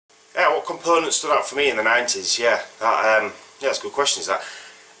What components stood out for me in the 90s? Yeah, that's a good question, is that.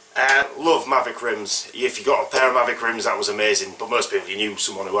 Love Mavic rims. If you got a pair of Mavic rims, that was amazing, but most people, you knew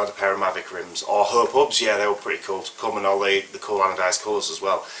someone who had a pair of Mavic rims. Or Hope Hubs, yeah, they were pretty cool to come, and all the cool anodised colours as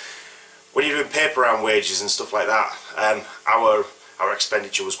well. When you're doing paper round wages and stuff like that, our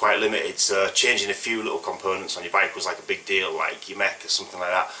expenditure was quite limited, so changing a few little components on your bike was like a big deal, like your mech or something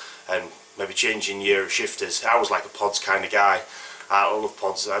like that, and maybe changing your shifters. I was like a pods kind of guy. I love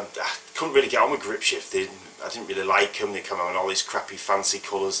pods. I couldn't really get on with grip shift. I didn't really like them. They come out in all these crappy fancy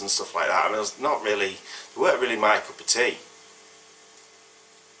colours and stuff like that, and they weren't really my cup of tea.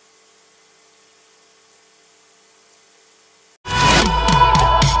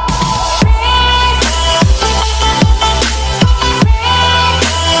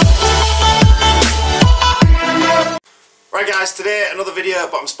 Right guys, today another video,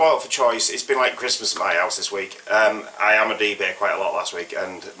 but I'm spoiled for choice. It's been like Christmas at my house this week. I hammered eBay quite a lot last week,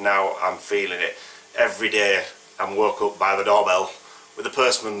 and now I'm feeling it. Every day I'm woke up by the doorbell with a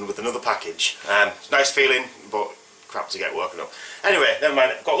postman with another package. It's a nice feeling, but crap to get woken up. Anyway, never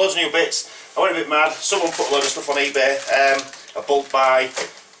mind. I've got loads of new bits. I went a bit mad. Someone put a load of stuff on eBay. A bulk buy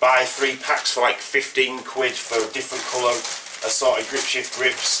 3 packs for like 15 quid for a different colour assorted grip shift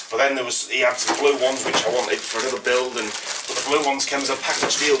grips, but then he had some blue ones which I wanted for another build, but the blue ones came as a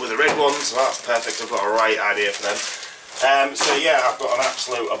package deal with the red ones, so that's perfect. I've got a right idea for them. So yeah, I've got an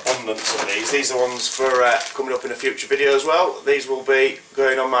absolute abundance of these. These are ones for coming up in a future video as well. These will be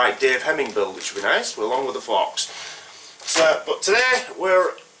going on my Dave Hemming build, which will be nice, along with the Fox. So, but today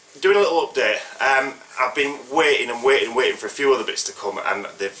we're doing a little update. I've been waiting for a few other bits to come, and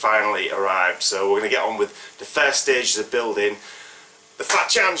they've finally arrived. So we're going to get on with the first stages of building the fat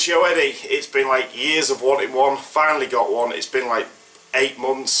Chance Yo Eddy. It's been like years of wanting one. Finally got one. It's been like 8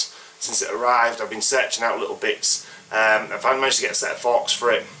 months since it arrived. I've been searching out little bits. I've managed to get a set of forks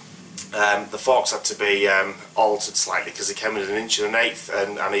for it. The forks had to be altered slightly because they came in 1 1/8,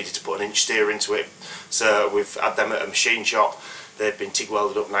 and I needed to put an inch steer into it. So we've had them at a machine shop. They've been TIG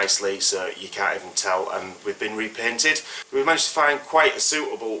welded up nicely, so you can't even tell, and we've been repainted. We've managed to find quite a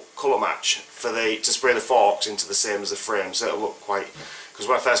suitable colour match for to spray the forks into the same as the frame, so it'll look quite, because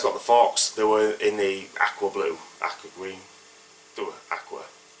when I first got the forks they were in the aqua blue, aqua green, aqua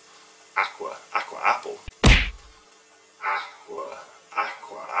apple,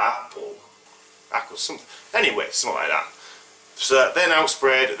 aqua something, anyway, something like that. So they're now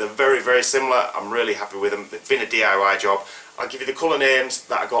sprayed. They're very, very similar. I'm really happy with them. They've been a DIY job. I'll give you the colour names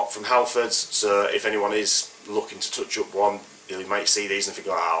that I got from Halfords, so if anyone is looking to touch up one, you might see these and think,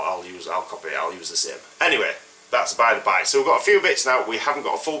 oh, I'll copy it, I'll use the same. Anyway, that's by the by. So we've got a few bits now. We haven't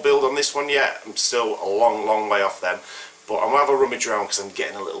got a full build on this one yet. I'm still a long, long way off them. But I'm going to have a rummage around because I'm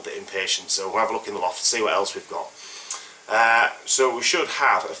getting a little bit impatient. So we'll have a look in the loft and see what else we've got. So we should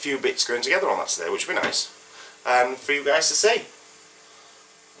have a few bits going together on that today, which would be nice. And for you guys to see.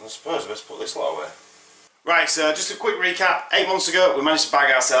 I suppose let's put this lot away. Right, so just a quick recap. 8 months ago we managed to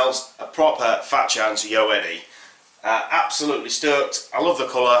bag ourselves a proper fat Chance Yo Eddy. Absolutely stoked. I love the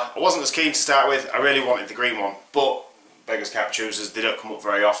colour. I wasn't as keen to start with. I really wanted the green one, but beggars can't be choosers. They don't come up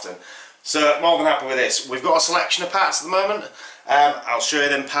very often. So more than happy with this. We've got a selection of parts at the moment. I'll show you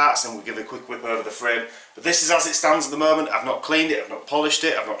them parts and we'll give a quick whip over the frame. But this is as it stands at the moment. I've not cleaned it, I've not polished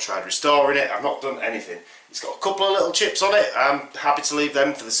it, I've not tried restoring it, I've not done anything. It's got a couple of little chips on it. I'm happy to leave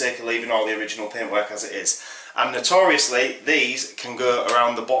them for the sake of leaving all the original paintwork as it is. And notoriously, these can go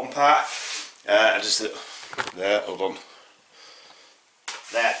around the bottom part. There, hold on.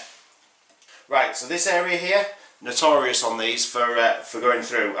 There. Right, so this area here, notorious on these for going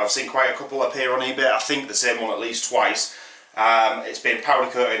through. I've seen quite a couple appear on eBay. I think the same one at least twice. It's been powder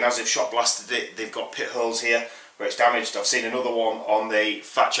coated, and as they've shot blasted it, they've got pit holes here where it's damaged. I've seen another one on the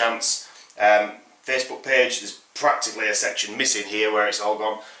Fat Chance Facebook page. There's practically a section missing here where it's all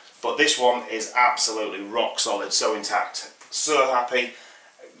gone, but this one is absolutely rock solid, so intact. So happy.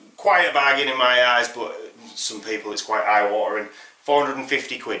 Quite a bargain in my eyes, but some people it's quite eye-watering.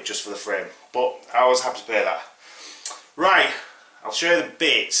 450 quid just for the frame, but I was happy to pay that. Right, I'll show you the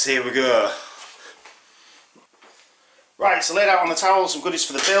bits. Here we go. Right, so laid out on the towel, some goodies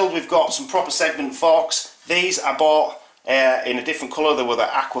for the build. We've got some proper segment forks. These I bought in a different colour. They were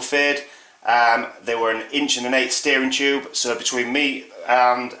the aqua fade. They were 1 1/8" steering tube, so between me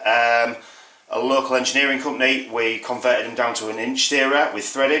and a local engineering company we converted them down to 1 inch steerer with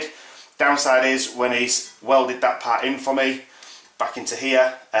threaded. Downside is when he's welded that part in for me back into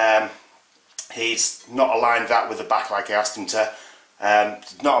here, he's not aligned that with the back like I asked him to.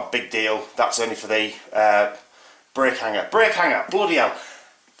 Not a big deal, that's only for the brake hanger. Brake hanger, bloody hell,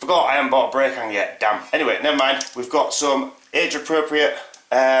 forgot I haven't bought a brake hanger yet, damn. Anyway, never mind, we've got some age appropriate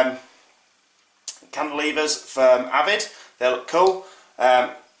cantilevers from Avid, they look cool.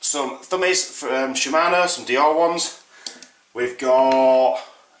 Some thummies from Shimano, some Dior ones. We've got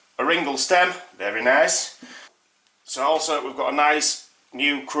a Ringle stem, very nice. So also we've got a nice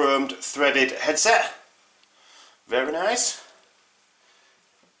new chromed threaded headset, very nice.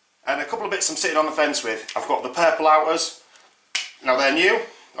 And a couple of bits I'm sitting on the fence with. I've got the purple outers. Now they're new,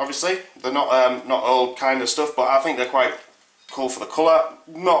 obviously. They're not old kind of stuff, but I think they're quite cool for the colour.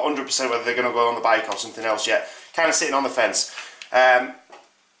 Not 100% whether they're going to go on the bike or something else yet. Kind of sitting on the fence.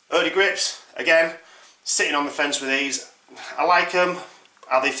 Eddy grips, again, sitting on the fence with these. I like them.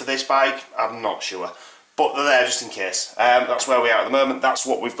 Are they for this bike? I'm not sure. But they're there just in case. That's where we are at the moment. That's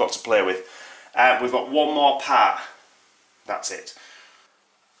what we've got to play with. We've got one more part. That's it.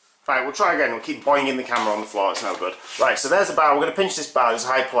 Right, we'll try again. We'll keep boinging the camera on the floor. It's no good. Right, so there's a bar. We're going to pinch this bar. This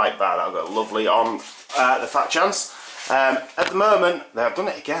Hyperlite bar that'll go lovely on the Fat Chance. At the moment, they've done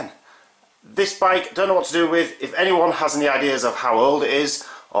it again. This bike, don't know what to do with. If anyone has any ideas of how old it is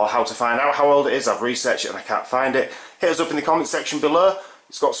or how to find out how old it is, I've researched it and I can't find it. Hit us up in the comment section below.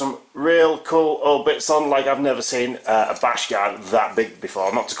 It's got some real cool old bits on, like I've never seen a bash guard that big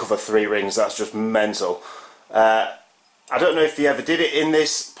before. Not to cover 3 rings, that's just mental. I don't know if they ever did it in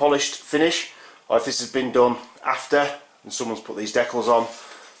this polished finish or if this has been done after and someone's put these decals on.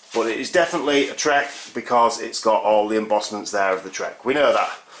 But it is definitely a Trek because it's got all the embossments there of the Trek. We know that.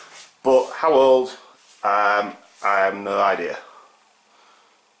 But how old? I have no idea.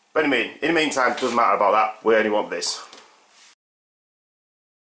 But in the meantime, it doesn't matter about that. We only want this.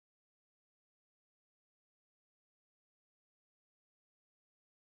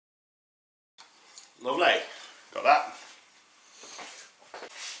 Lovely. Got that.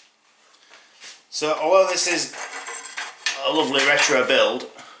 So although this is a lovely retro build,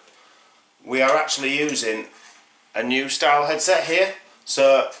 we are actually using a new style headset here.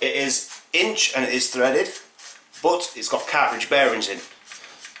 So it is inch and it is threaded, but it's got cartridge bearings in,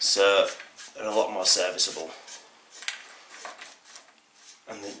 so they're a lot more serviceable.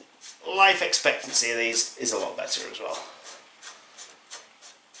 And the life expectancy of these is a lot better as well.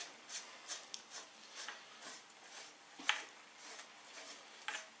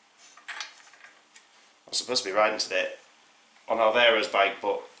 I'm supposed to be riding today on Alvera's bike,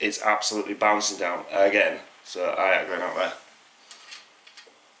 but it's absolutely bouncing down again, so I am going out there.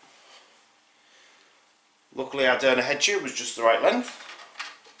 Luckily our donor head tube was just the right length.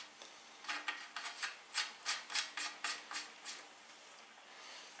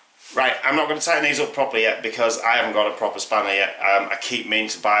 Right, I'm not going to tighten these up properly yet because I haven't got a proper spanner yet. I keep meaning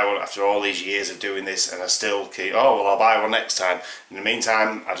to buy one after all these years of doing this, and I still keep, oh well, I'll buy one next time. In the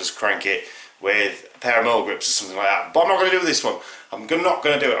meantime, I just crank it with a pair of mole grips or something like that. But I'm not going to do this one. I'm not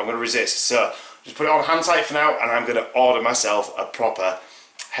going to do it. I'm going to resist. So just put it on hand tight for now, and I'm going to order myself a proper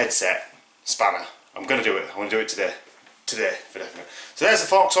headset spanner. I'm going to do it. I'm going to do it today. Today, for definite. So there's the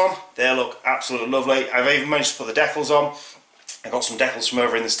forks on. They look absolutely lovely. I've even managed to put the decals on. I got some decals from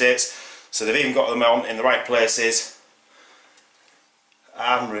over in the States, so they've even got them on in the right places.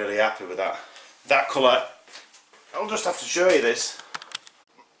 I'm really happy with that. That colour, I'll just have to show you this.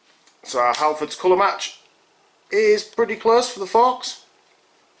 So our Halford's colour match is pretty close for the forks.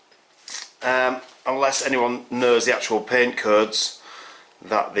 Unless anyone knows the actual paint codes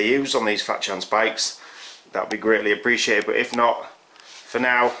that they use on these Fat Chance bikes, that would be greatly appreciated. But if not, for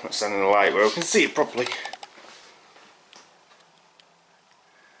now, let's stand in the light where we can see it properly.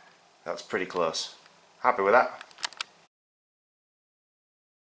 That's pretty close. Happy with that.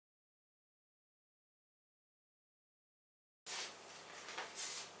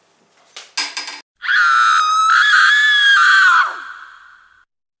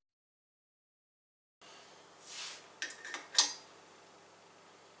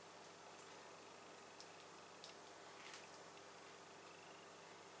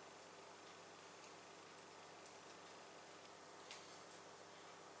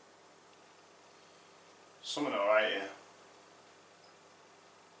 Something alright here.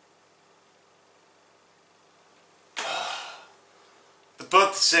 They're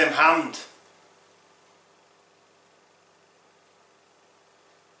both the same hand.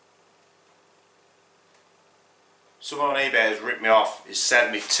 Someone on eBay has ripped me off. He's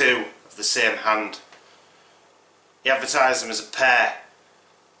sent me 2 of the same hand. He advertised them as a pair.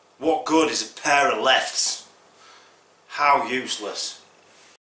 What good is a pair of lefts? How useless.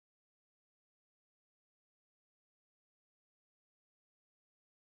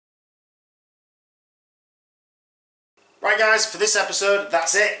 Right guys, for this episode,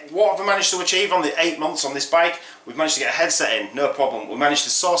 that's it. What have I managed to achieve on the 8 months on this bike? We've managed to get a headset in, no problem. We managed to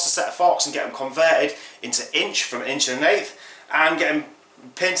source a set of forks and get them converted into inch from 1 1/8 and get them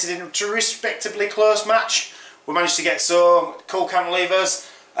painted into a respectably close match. We managed to get some cool cantilevers.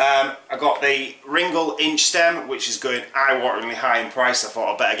 I got the Ringle inch stem, which is going eye-wateringly high in price. I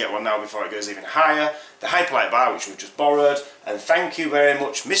thought I'd better get one now before it goes even higher. The Hyperlight bar, which we've just borrowed. And thank you very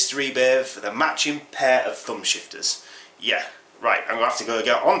much, Mr. eBay, for the matching pair of thumb shifters. Yeah, right, I'm going to have to go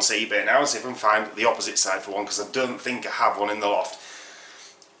get onto eBay now and see if I can find the opposite side for one, because I don't think I have one in the loft.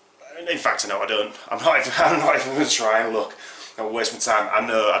 In fact, no, I don't. I'm not even going to try and look. I'll waste my time. I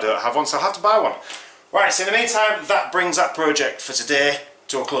know I don't have one, so I'll have to buy one. Right, so in the meantime, that brings that project for today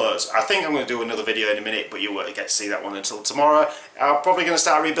to a close. I think I'm going to do another video in a minute, but you won't get to see that one until tomorrow. I'm probably going to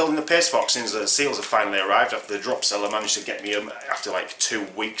start rebuilding the paste box since the seals have finally arrived after the drop seller managed to get me them after like 2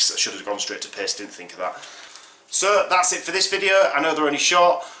 weeks. I should have gone straight to paste, didn't think of that. So that's it for this video. I know they're only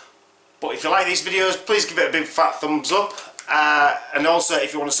short, but if you like these videos, please give it a big fat thumbs up. And also,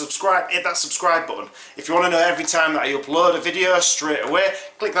 if you want to subscribe, hit that subscribe button. If you want to know every time that I upload a video straight away,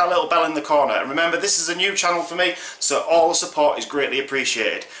 click that little bell in the corner. And remember, this is a new channel for me, so all the support is greatly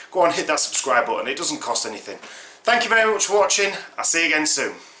appreciated. Go on, hit that subscribe button. It doesn't cost anything. Thank you very much for watching. I'll see you again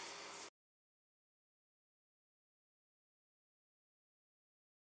soon.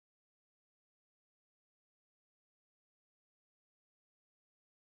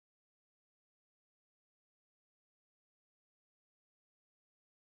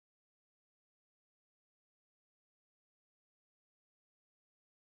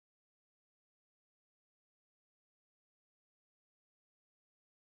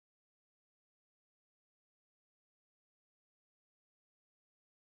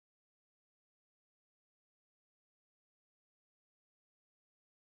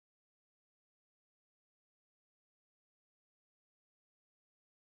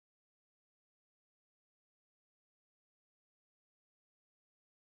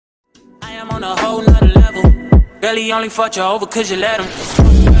 I am on a whole nother level. Barely only fought you over cause you let him.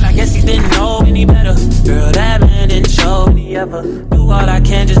 Girl, I guess he didn't know any better. Girl, that man didn't show me ever. Do all I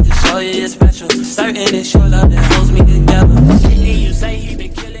can just to show you you're special. Certain it's your love that holds me together.